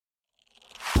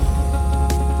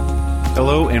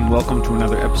Hello and welcome to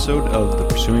another episode of the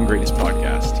Pursuing Greatness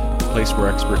podcast, a place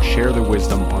where experts share their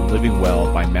wisdom on living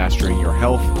well by mastering your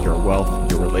health, your wealth,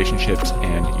 your relationships,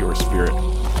 and your spirit.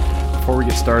 Before we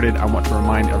get started, I want to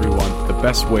remind everyone the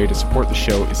best way to support the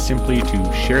show is simply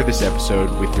to share this episode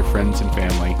with your friends and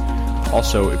family.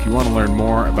 Also, if you want to learn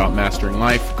more about mastering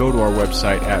life, go to our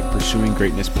website at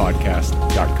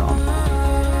pursuinggreatnesspodcast.com.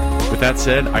 With that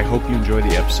said, I hope you enjoy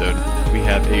the episode. We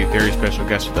have a very special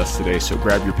guest with us today, so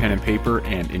grab your pen and paper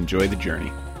and enjoy the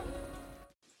journey.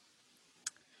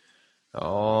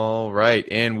 All right,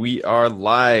 and we are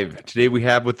live. Today we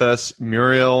have with us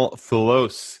Murielle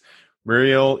Fellous.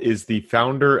 Murielle is the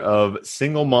founder of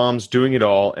Single Moms Doing It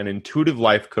All, an intuitive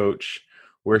life coach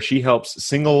where she helps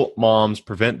single moms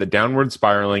prevent the downward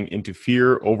spiraling into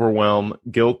fear, overwhelm,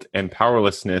 guilt, and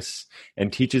powerlessness,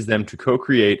 and teaches them to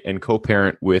co-create and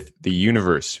co-parent with the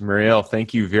universe. Murielle,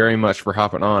 thank you very much for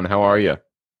hopping on. How are you?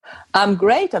 I'm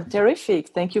great. I'm terrific.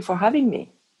 Thank you for having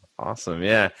me. Awesome.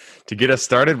 Yeah. To get us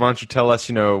started, why don't you tell us,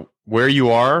 where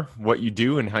you are, what you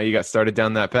do, and how you got started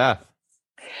down that path?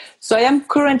 So I am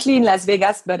currently in Las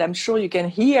Vegas, but I'm sure you can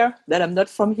hear that I'm not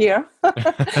from here.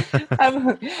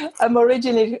 I'm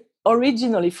originally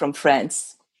from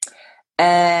France.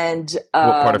 And what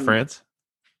part of France?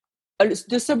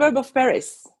 The suburb of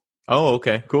Paris. Oh,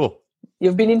 okay. Cool.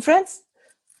 You've been in France?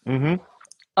 Mm-hmm.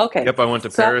 Okay. Yep, I went to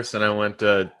Paris and I went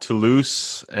to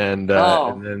Toulouse and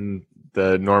then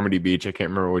the Normandy beach. I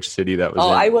can't remember which city that was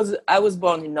in. I was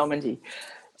born in Normandy.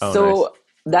 Oh, so nice.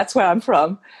 That's where I'm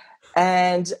from.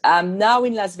 And I'm now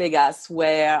in Las Vegas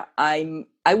where I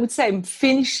would say I'm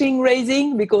finishing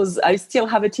raising because I still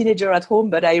have a teenager at home,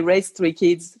 but I raised 3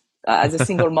 kids as a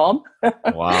single mom.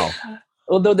 Wow.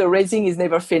 Although the raising is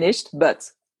never finished, but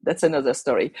that's another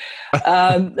story.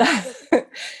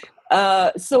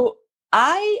 So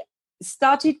I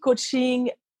started coaching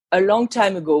a long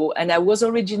time ago, and I was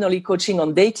originally coaching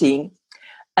on dating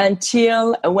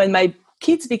until when my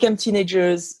kids became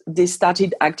teenagers, they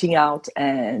started acting out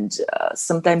and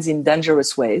sometimes in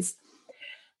dangerous ways,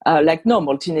 like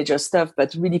normal teenager stuff,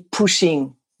 but really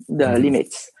pushing the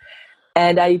limits.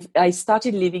 And I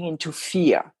started living into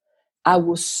fear. I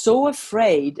was so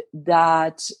afraid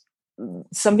that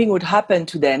something would happen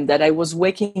to them that I was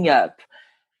waking up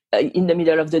in the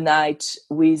middle of the night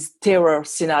with terror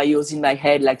scenarios in my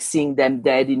head, like seeing them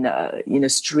dead in a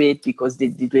street because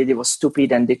they were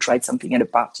stupid and they tried something at a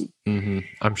party. Mm-hmm.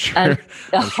 I'm sure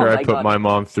I put my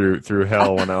mom through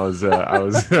hell when I was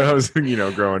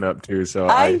growing up too. So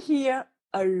I hear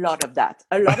a lot of that.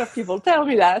 A lot of people tell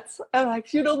me that. I'm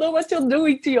like, you don't know what you're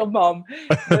doing to your mom.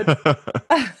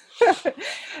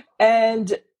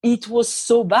 And it was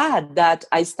so bad that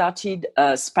I started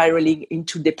spiraling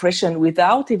into depression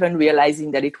without even realizing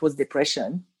that it was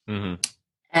depression. Mm-hmm.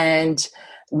 And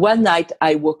one night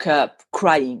I woke up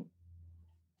crying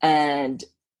and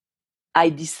I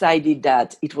decided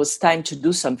that it was time to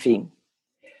do something.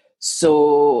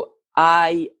 So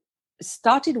I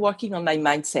started working on my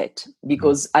mindset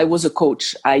because I was a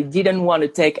coach. I didn't want to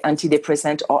take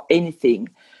antidepressant or anything.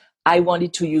 I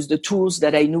wanted to use the tools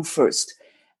that I knew first.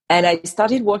 And I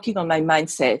started working on my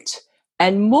mindset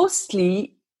and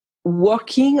mostly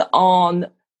working on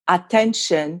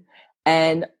attention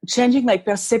and changing my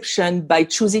perception by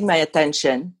choosing my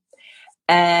attention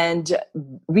and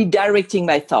redirecting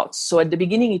my thoughts. So at the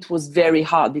beginning, it was very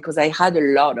hard because I had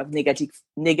a lot of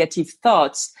negative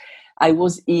thoughts. I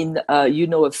was in,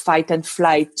 a fight and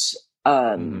flight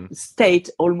state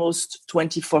almost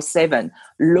 24/7,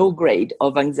 low grade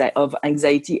of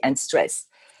anxiety and stress.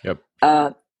 Yep.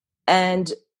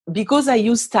 And because I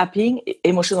use tapping,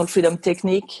 emotional freedom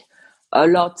technique, a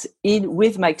lot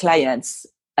with my clients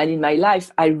and in my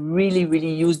life, I really,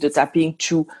 really use the tapping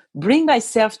to bring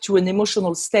myself to an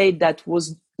emotional state that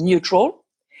was neutral,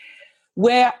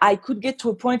 where I could get to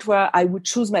a point where I would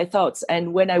choose my thoughts.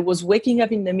 And when I was waking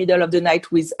up in the middle of the night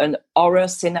with an horror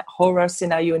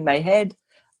scenario in my head,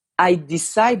 I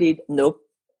decided, nope,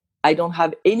 I don't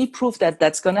have any proof that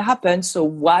that's going to happen. So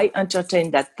why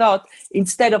entertain that thought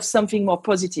instead of something more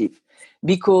positive?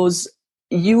 Because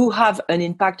you have an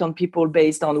impact on people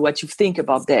based on what you think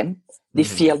about them. They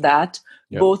feel that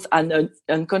both on an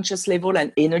unconscious level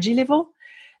and energy level.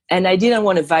 And I didn't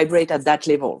want to vibrate at that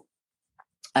level.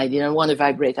 I didn't want to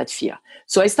vibrate at fear.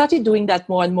 So I started doing that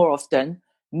more and more often.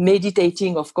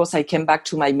 Meditating, of course, I came back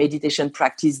to my meditation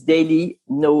practice daily,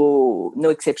 no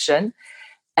exception.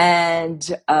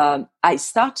 And I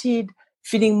started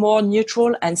feeling more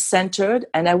neutral and centered,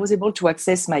 and I was able to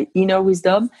access my inner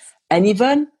wisdom and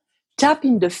even tap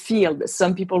in the field.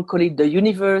 Some people call it the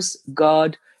universe,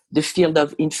 God, the field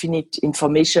of infinite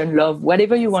information, love,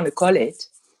 whatever you want to call it.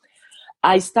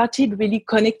 I started really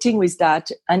connecting with that,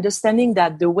 understanding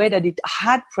that the way that it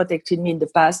had protected me in the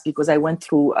past, because I went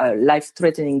through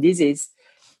life-threatening diseases,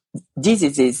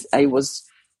 I was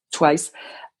twice,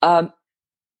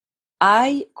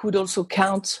 I could also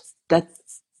count that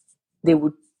they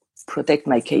would protect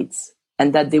my kids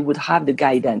and that they would have the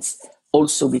guidance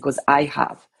also because I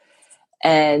have.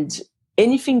 And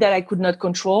anything that I could not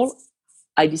control,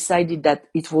 I decided that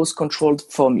it was controlled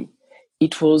for me.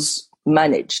 It was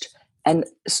managed. And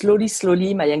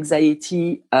slowly, my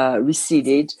anxiety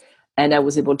receded and I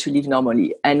was able to live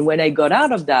normally. And when I got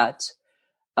out of that,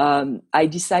 I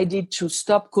decided to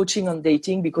stop coaching on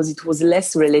dating because it was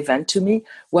less relevant to me.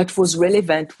 What was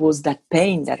relevant was that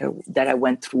pain that I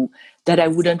went through that I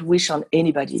wouldn't wish on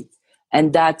anybody.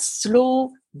 And that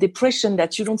slow depression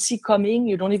that you don't see coming,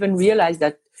 you don't even realize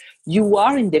that you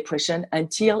are in depression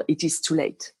until it is too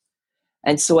late.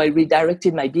 And so I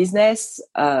redirected my business.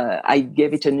 I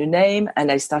gave it a new name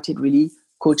and I started really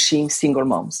coaching single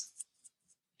moms.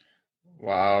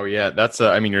 Wow. Yeah. That's,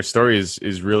 I mean, your story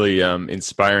is really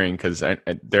inspiring because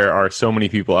there are so many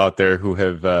people out there who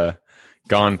have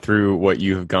gone through what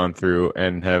you have gone through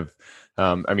and have,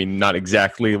 I mean, not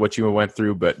exactly what you went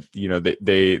through, but, you know,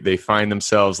 they find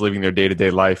themselves living their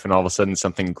day-to-day life and all of a sudden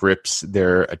something grips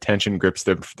their attention, grips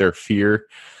their fear.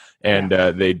 And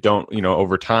they don't, you know,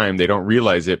 over time, they don't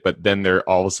realize it, but then they're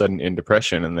all of a sudden in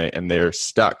depression and they're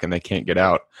stuck and they can't get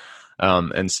out.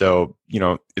 And so, you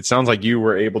know, it sounds like you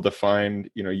were able to find,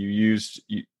 you know,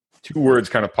 two words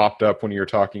kind of popped up when you were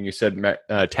talking. You said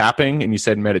tapping and you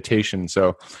said meditation.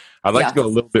 So I'd like to go a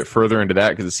little bit further into that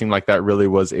because it seemed like that really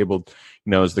was able,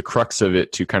 you know, as the crux of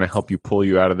it to kind of help you pull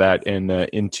you out of that and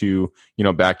into, you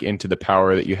know, back into the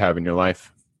power that you have in your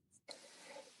life.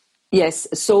 Yes.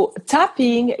 So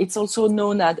tapping, it's also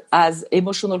known as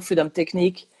emotional freedom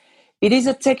technique. It is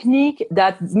a technique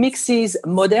that mixes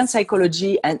modern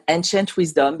psychology and ancient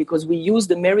wisdom because we use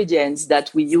the meridians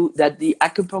that the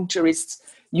acupuncturists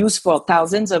use for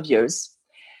thousands of years.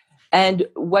 And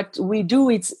what we do,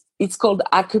 it's called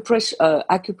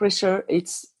acupressure.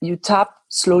 It's you tap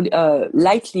slowly,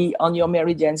 lightly on your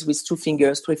meridians with 2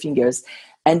 fingers, 3 fingers.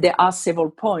 And there are several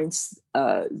points,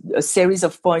 a series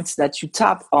of points that you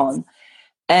tap on.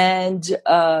 And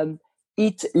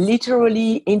it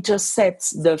literally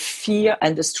intercepts the fear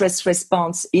and the stress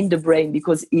response in the brain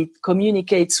because it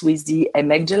communicates with the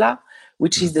amygdala,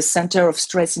 which is the center of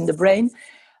stress in the brain.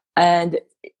 And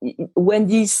when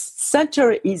this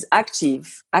center is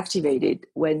activated,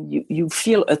 when you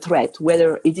feel a threat,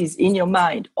 whether it is in your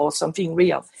mind or something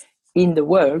real in the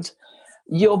world,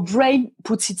 your brain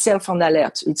puts itself on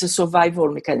alert. It's a survival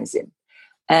mechanism.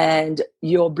 And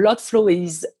your blood flow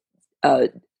is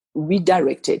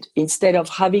redirected. Instead of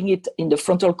having it in the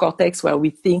frontal cortex where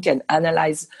we think and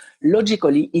analyze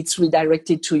logically, it's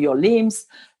redirected to your limbs.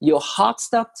 Your heart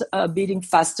starts beating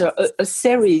faster, a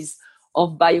series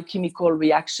of biochemical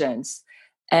reactions.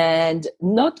 And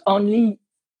not only,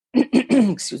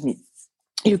 excuse me,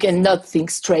 you cannot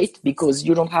think straight because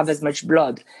you don't have as much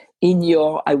blood in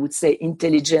your, I would say,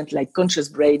 intelligent, like conscious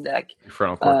brain, like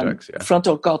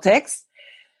frontal cortex.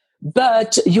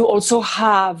 But you also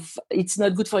have, it's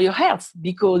not good for your health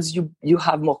because you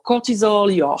have more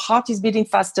cortisol, your heart is beating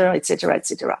faster, etc.,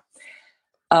 etc.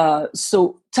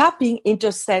 So tapping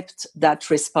intercepts that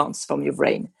response from your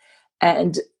brain.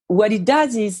 And what it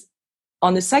does is,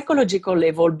 on a psychological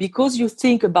level, because you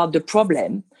think about the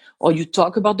problem or you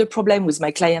talk about the problem with my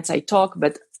clients, I talk,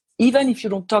 but even if you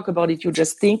don't talk about it, you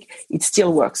just think, it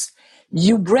still works.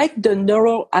 You break the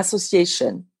neural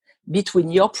association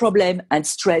between your problem and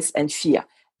stress and fear,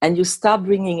 and you start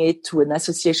bringing it to an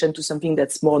association to something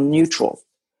that's more neutral.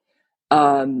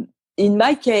 In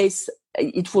my case,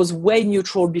 it was way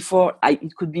neutral before.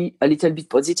 It could be a little bit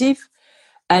positive,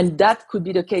 and that could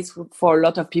be the case for a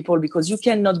lot of people because you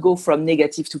cannot go from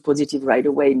negative to positive right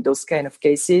away in those kind of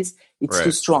cases. It's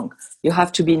too strong. You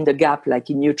have to be in the gap, like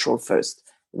in neutral first,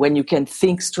 when you can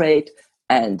think straight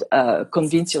and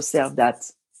convince yourself that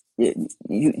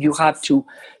you have to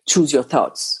choose your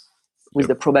thoughts with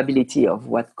the probability of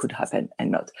what could happen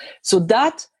and not. So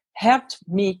that helped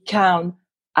me calm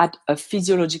at a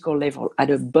physiological level, at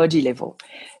a body level.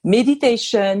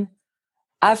 Meditation,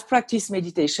 I've practiced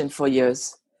meditation for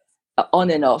years,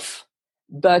 on and off.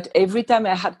 But every time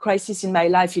I had crisis in my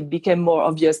life, it became more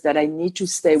obvious that I need to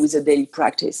stay with a daily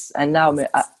practice. And now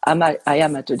I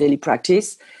am at a daily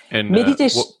practice. And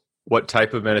meditation. What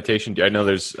type of meditation do you, I know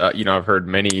there's, I've heard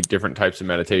many different types of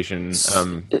meditation.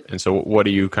 And so what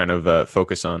do you kind of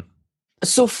focus on?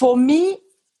 So for me,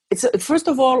 it's first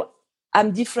of all,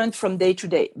 I'm different from day to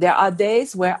day. There are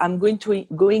days where I'm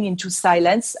going into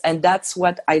silence, and that's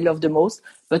what I love the most.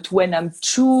 But when I'm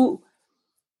too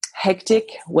hectic,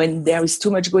 when there is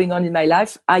too much going on in my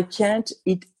life, I can't.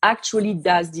 It actually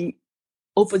does the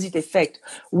opposite effect.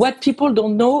 What people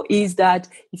don't know is that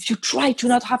if you try to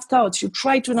not have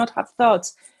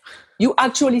thoughts, you're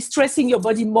actually stressing your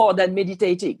body more than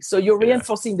meditating. So you're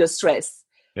reinforcing the stress.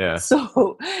 Yeah.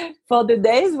 So for the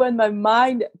days when my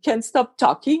mind can't stop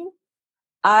talking,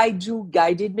 I do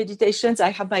guided meditations. I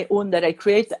have my own that I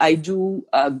create. I do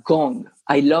gong.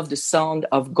 I love the sound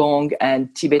of gong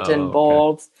and Tibetan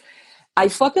balls. I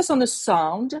focus on the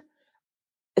sound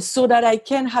so that I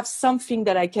can have something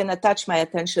that I can attach my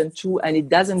attention to, and it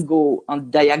doesn't go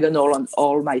on diagonal on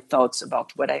all my thoughts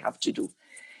about what I have to do.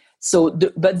 So,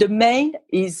 but the main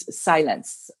is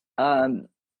silence.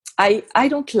 I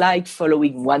don't like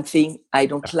following one thing. I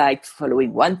don't like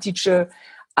following one teacher.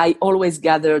 I always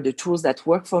gather the tools that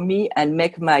work for me and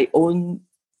make my own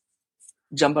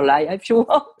jambalaya, if you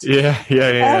want.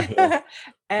 Yeah.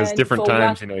 Because different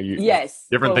times,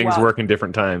 different things work in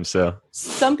different times. So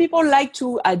some people like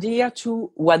to adhere to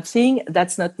one thing.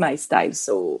 That's not my style.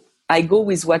 So I go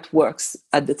with what works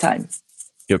at the time.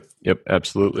 Yep,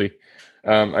 absolutely.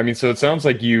 So it sounds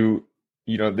like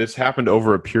this happened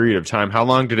over a period of time. How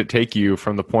long did it take you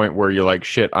from the point where you're like,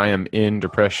 shit, I am in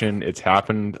depression, it's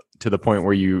happened, to the point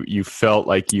where you felt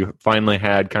like you finally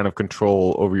had kind of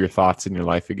control over your thoughts in your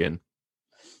life again?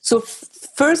 So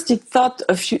first it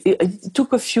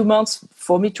took a few months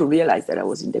for me to realize that I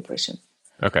was in depression.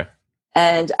 Okay.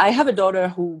 And I have a daughter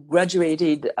who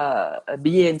graduated a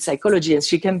BA in psychology, and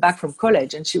she came back from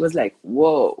college and she was like,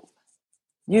 whoa,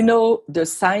 the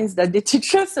signs that they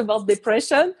teach us about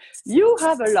depression, you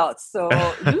have a lot. So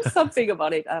do something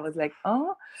about it. I was like,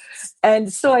 oh.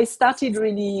 And so I started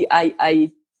really,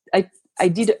 I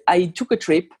took a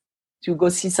trip to go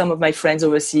see some of my friends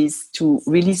overseas to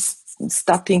really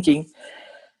start thinking.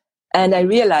 And I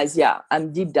realized,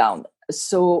 I'm deep down.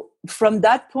 So from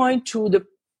that point to the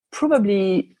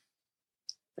probably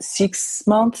 6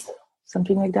 months,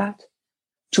 something like that,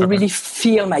 to really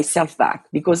feel myself back,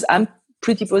 because I'm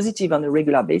pretty positive on a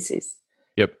regular basis.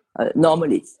 Yep.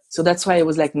 Normally. So that's why I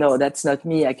was like, no, that's not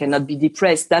me. I cannot be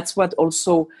depressed. That's what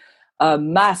also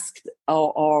masked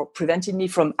or prevented me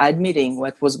from admitting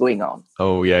what was going on.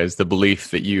 Oh, yeah. It's the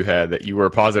belief that you had that you were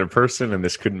a positive person and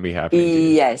this couldn't be happening to you.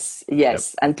 Yes. Yep.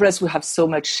 And plus we have so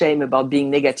much shame about being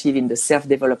negative in the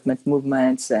self-development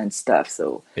movements and stuff.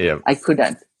 So I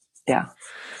couldn't. Yeah.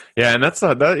 Yeah. And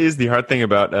that is the hard thing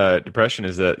about depression,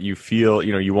 is that you feel,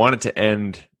 you want it to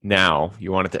end now.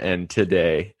 You want it to end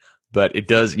today. But it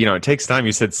does, it takes time.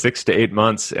 You said 6 to 8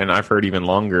 months, and I've heard even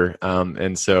longer.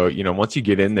 And so, once you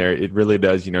get in there, it really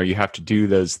does, you have to do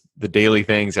the daily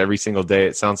things every single day.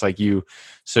 It sounds like you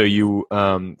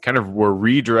kind of were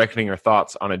redirecting your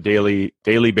thoughts on a daily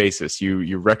basis.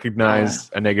 You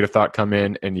recognized a negative thought come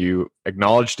in, and you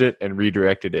acknowledged it and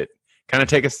redirected it. Kind of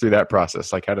take us through that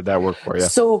process. Like, how did that work for you?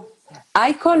 So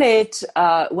I call it,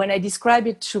 when I describe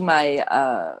it to my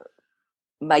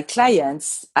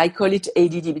clients, I call it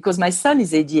ADD, because my son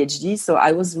is ADHD. So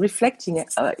I was reflecting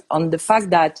on the fact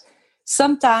that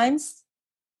sometimes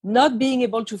not being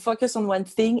able to focus on one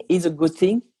thing is a good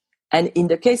thing. And in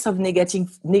the case of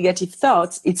negative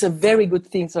thoughts, it's a very good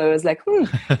thing. So I was like,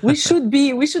 we should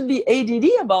be ADD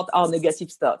about our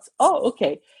negative thoughts. Oh,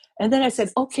 okay. And then I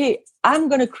said, okay, I'm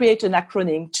going to create an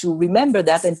acronym to remember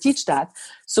that and teach that.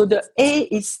 So the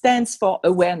A stands for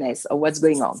awareness of what's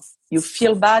going on. You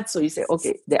feel bad, so you say,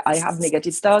 okay, I have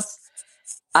negative thoughts.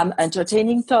 I'm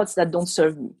entertaining thoughts that don't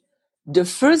serve me. The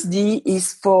first D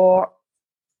is for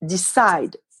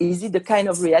decide. Is it the kind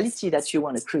of reality that you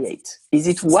want to create? Is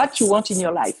it what you want in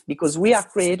your life? Because we are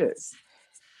creators.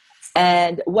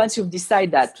 And once you've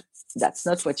decided that that's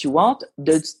not what you want,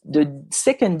 the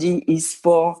second D is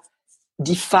for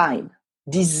define.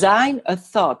 Design a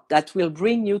thought that will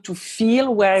bring you to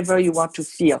feel wherever you want to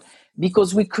feel.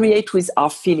 Because we create with our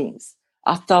feelings,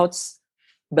 our thoughts,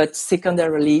 but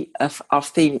secondarily our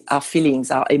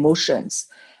feelings, our emotions.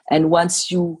 And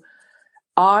once you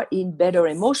are in better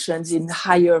emotions, in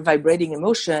higher vibrating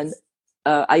emotion,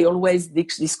 I always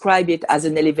describe it as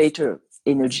an elevator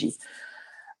energy.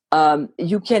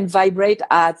 You can vibrate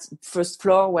at first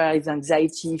floor where is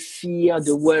anxiety, fear,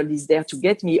 the world is there to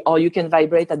get me, or you can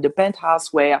vibrate at the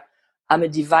penthouse where I'm a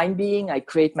divine being. I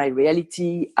create my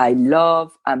reality. I'm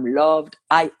loved. I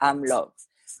am loved.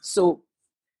 So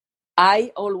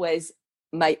I always,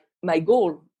 my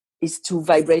goal is to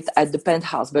vibrate at the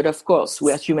penthouse. But of course,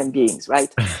 we are human beings,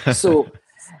 right? So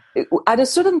at a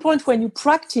certain point when you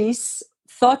practice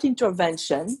thought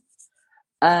intervention,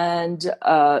 and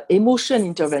emotion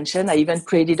intervention. I even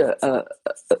created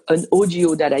an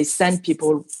audio that I send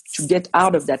people to get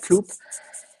out of that loop.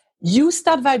 You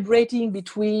start vibrating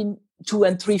between 2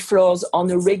 and 3 floors on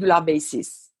a regular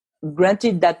basis.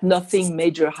 Granted that nothing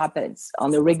major happens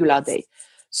on a regular day.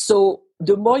 So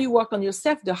the more you work on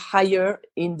yourself, the higher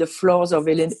in the floors of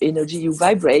energy you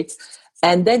vibrate.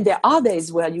 And then there are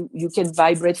days where you can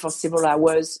vibrate for several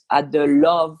hours at the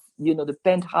love, the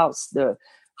penthouse, the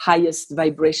highest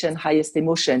vibration, highest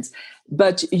emotions.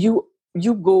 But you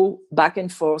go back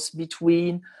and forth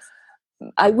between,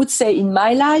 I would say in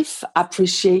my life,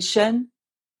 appreciation.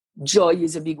 Joy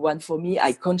is a big one for me.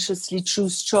 I consciously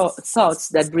choose thoughts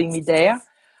that bring me there.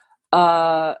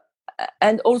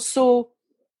 And also,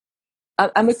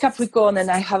 I'm a Capricorn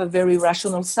and I have a very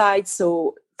rational side.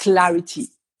 So clarity,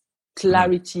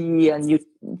 and you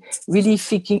really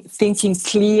thinking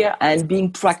clear and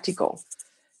being practical.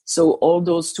 So all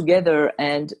those together,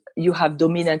 and you have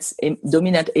dominant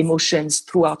emotions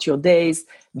throughout your days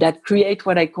that create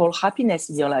what I call happiness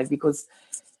in your life, because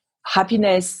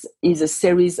happiness is a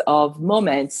series of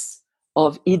moments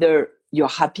of either you're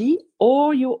happy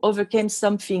or you overcame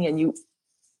something and you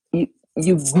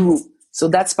grew. So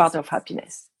that's part of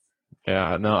happiness.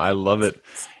 Yeah, no, I love it.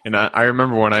 And I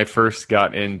remember when I first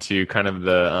got into kind of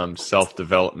the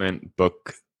self-development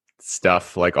book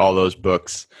stuff, like all those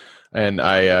books. And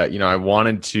I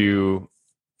wanted to,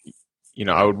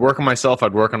 I would work on myself,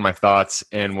 I'd work on my thoughts.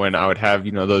 And when I would have,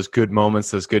 those good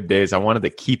moments, those good days, I wanted to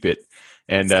keep it.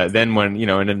 And then when,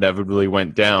 it inevitably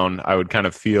went down, I would kind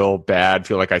of feel bad,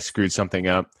 feel like I screwed something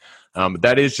up. But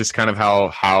that is just kind of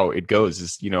how it goes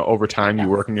is, over time you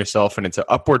work on yourself and it's an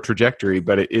upward trajectory,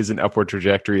 but it is an upward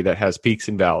trajectory that has peaks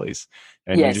and valleys.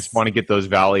 And you just want to get those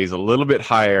valleys a little bit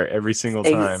higher every single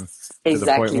time to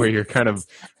the point where you're kind of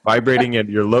vibrating and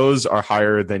your lows are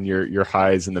higher than your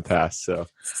highs in the past. So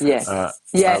yes.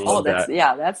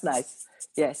 That's nice.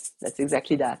 Yes, that's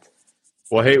exactly that.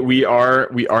 Well, hey, we are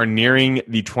nearing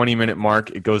the 20-minute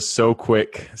mark. It goes so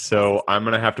quick. So I'm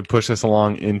going to have to push us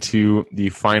along into the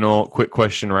final quick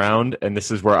question round. And this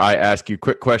is where I ask you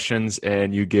quick questions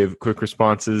and you give quick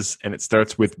responses. And it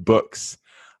starts with books.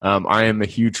 I am a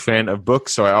huge fan of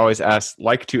books. So I always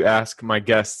like to ask my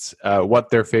guests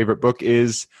what their favorite book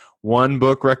is. One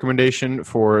book recommendation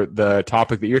for the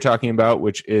topic that you're talking about,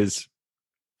 which is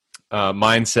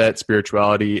mindset,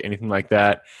 spirituality, anything like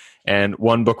that. And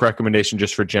one book recommendation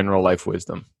just for general life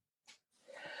wisdom.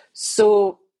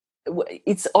 So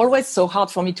it's always so hard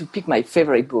for me to pick my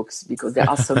favorite books because there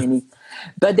are so many.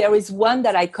 But there is one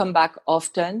that I come back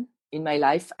often in my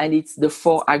life, and it's The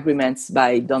 4 Agreements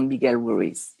by Don Miguel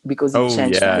Ruiz, because it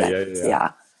changed my life.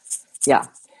 Yeah.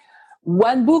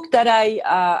 One book that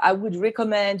I would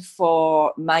recommend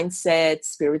for mindset,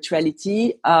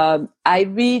 spirituality. I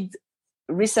read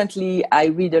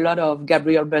a lot of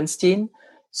Gabrielle Bernstein.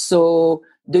 So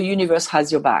The Universe Has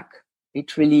Your Back.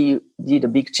 It really did a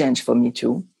big change for me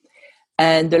too.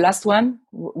 And the last one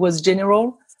was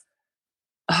general.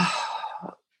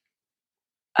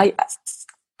 I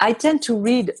tend to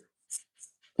read,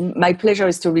 my pleasure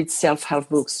is to read self-help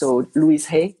books. So Louise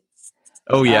Hay.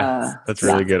 Oh yeah, that's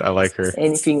really good. I like her.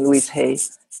 Anything Louise Hay,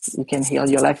 you can heal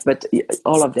your life, but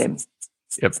all of them.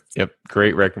 Yep.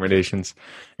 Great recommendations.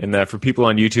 And for people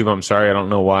on YouTube, I'm sorry, I don't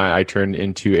know why I turned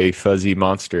into a fuzzy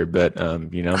monster, but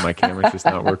my camera's just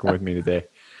not working with me today.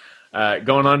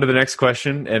 Going on to the next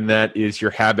question, and that is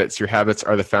your habits. Your habits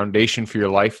are the foundation for your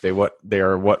life. They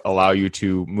are what allow you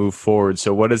to move forward.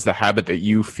 So what is the habit that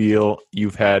you feel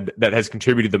you've had that has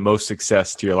contributed the most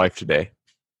success to your life today?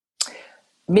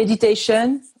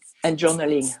 Meditation and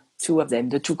journaling, 2 of them,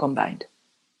 the 2 combined.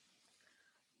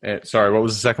 Sorry, what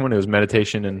was the second one? It was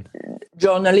meditation and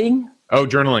journaling. Oh,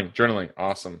 journaling.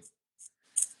 Awesome.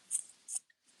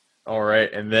 All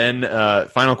right. And then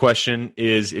final question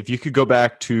is, if you could go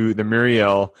back to the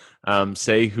Murielle,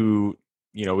 say who,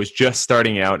 was just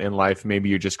starting out in life, maybe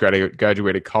you just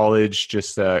graduated college,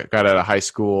 just got out of high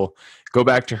school, go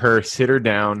back to her, sit her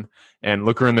down and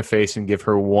look her in the face and give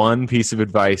her one piece of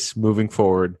advice moving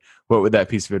forward, what would that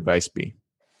piece of advice be?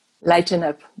 Lighten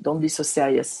up. Don't be so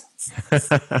serious.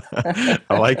 I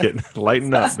like it.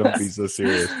 Lighten up. Don't be so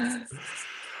serious.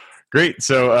 Great.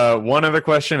 So one other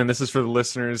question, and this is for the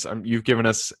listeners. You've given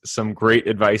us some great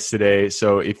advice today.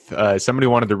 So if somebody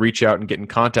wanted to reach out and get in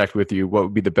contact with you, what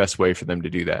would be the best way for them to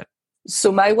do that?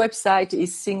 So my website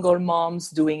is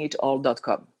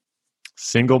singlemomsdoingitall.com.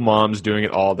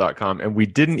 singlemomsdoingitall.com. And we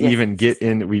didn't even get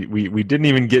in, we didn't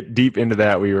even get deep into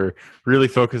that. We were really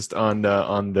focused on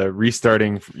the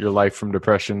restarting your life from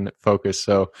depression focus.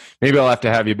 So maybe I'll have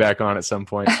to have you back on at some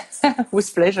point.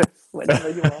 With pleasure, whenever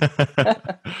you want.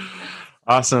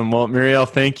 Awesome. Well, Murielle,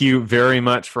 thank you very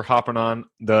much for hopping on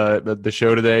the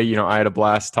show today. You know, I had a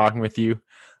blast talking with you.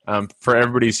 For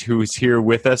everybody who's here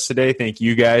with us today, thank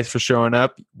you guys for showing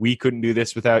up. We couldn't do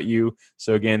this without you.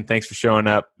 So again, thanks for showing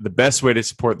up. The best way to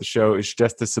support the show is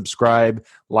just to subscribe,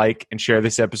 like, and share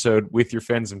this episode with your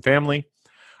friends and family.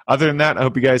 Other than that, I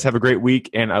hope you guys have a great week,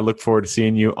 and I look forward to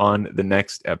seeing you on the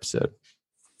next episode.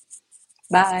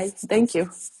 Bye. Thank you.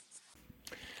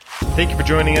 Thank you for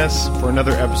joining us for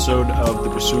another episode of the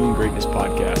Pursuing Greatness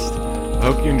podcast. I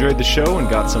hope you enjoyed the show and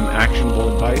got some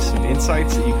actionable advice and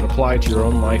insights that you can apply to your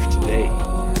own life today.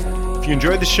 If you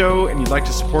enjoyed the show and you'd like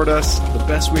to support us, the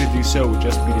best way to do so would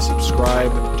just be to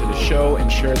subscribe to the show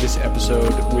and share this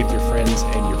episode with your friends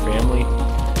and your family.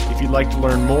 If you'd like to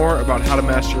learn more about how to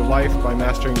master your life by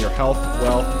mastering your health,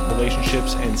 wealth,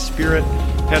 relationships, and spirit,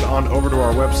 head on over to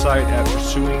our website at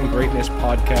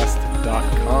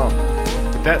pursuinggreatnesspodcast.com.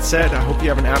 With that said, I hope you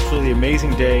have an absolutely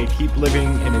amazing day. Keep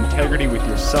living in integrity with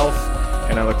yourself,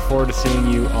 and I look forward to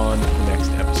seeing you on the next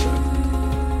episode.